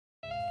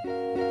Okay,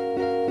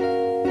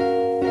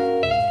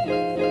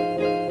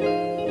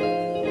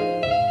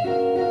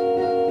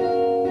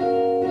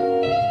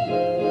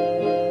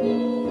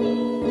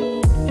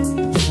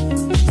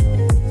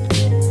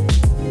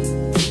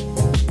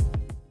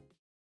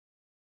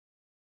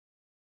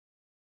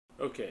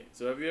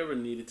 so have you ever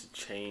needed to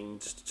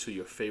change to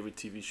your favorite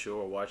TV show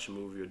or watch a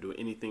movie or do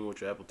anything with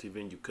your Apple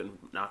TV and you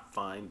couldn't not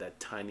find that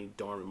tiny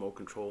darn remote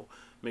control?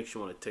 Makes you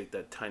want to take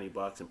that tiny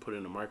box and put it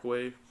in a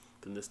microwave?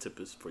 Then this tip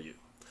is for you.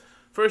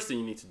 First thing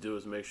you need to do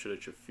is make sure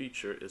that your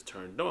feature is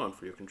turned on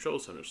for your control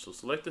center. So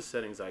select the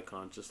settings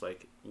icon just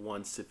like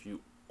once. If you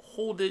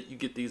hold it, you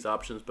get these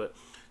options, but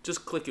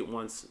just click it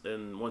once,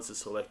 and once it's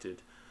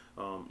selected,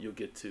 you'll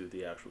get to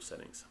the actual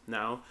settings.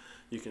 Now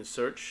you can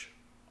search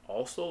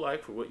also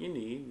like for what you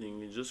need, and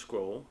you can just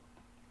scroll,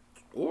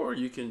 or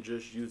you can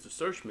just use the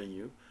search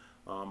menu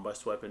by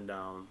swiping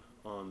down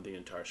on the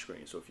entire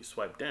screen. So if you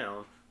swipe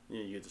down,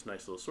 you get this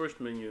nice little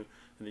search menu,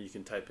 and then you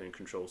can type in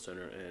control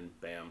center, and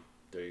bam,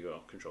 there you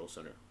go, control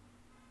center.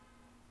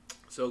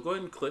 So go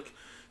ahead and click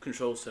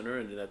control center,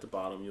 and then at the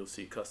bottom you'll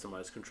see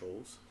customize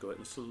controls. Go ahead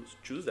and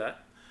choose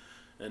that,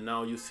 and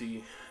now you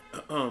see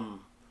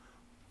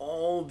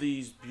all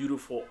these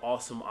beautiful,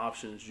 awesome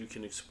options you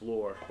can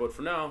explore. But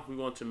for now, we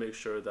want to make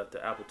sure that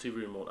the Apple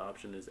TV remote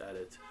option is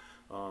added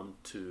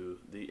to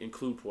the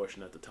include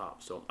portion at the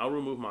top. So I'll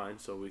remove mine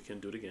so we can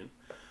do it again.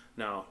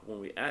 Now,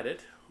 when we add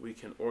it, we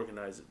can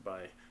organize it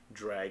by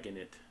dragging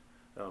it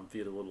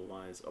via the little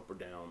lines up or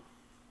down.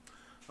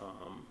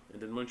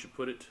 And then once you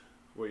put it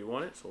where you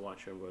want it, so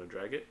watch here, I'm going to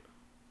drag it.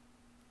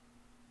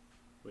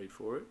 Wait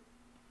for it.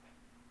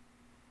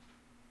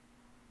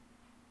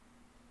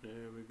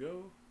 There we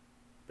go.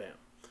 Bam.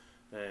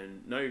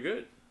 And now you're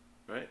good,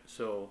 right?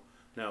 So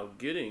now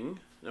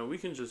we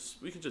can just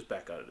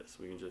back out of this.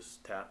 We can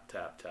just tap.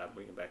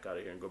 We can back out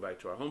of here and go back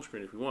to our home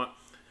screen if we want.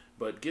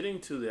 But getting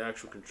to the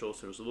actual control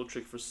center is a little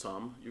trick for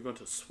some. You're going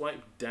to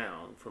swipe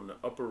down from the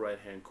upper right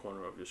hand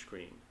corner of your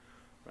screen,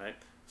 right?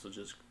 So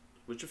just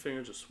with your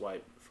finger, just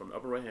swipe from the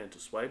upper right hand to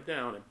swipe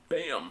down, and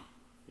bam,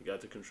 you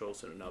got the control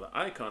center. Now the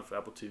icon for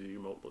Apple TV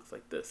remote looks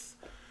like this.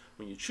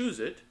 When you choose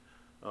it,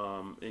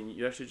 and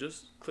you actually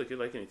just click it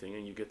like anything,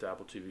 and you get the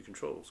Apple TV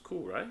controls.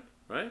 Cool, right?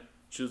 Right?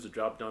 Choose the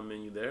drop-down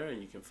menu there,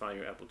 and you can find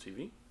your Apple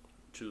TV.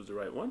 Choose the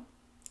right one.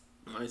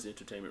 Mine's the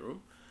entertainment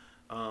room.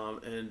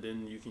 And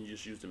then you can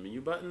just use the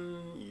menu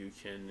button. You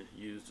can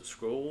use the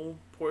scroll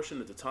portion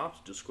at the top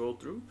to just scroll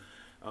through.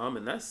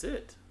 And that's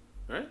it,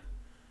 right?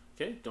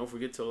 Okay, don't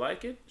forget to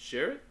like it,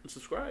 share it, and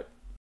subscribe.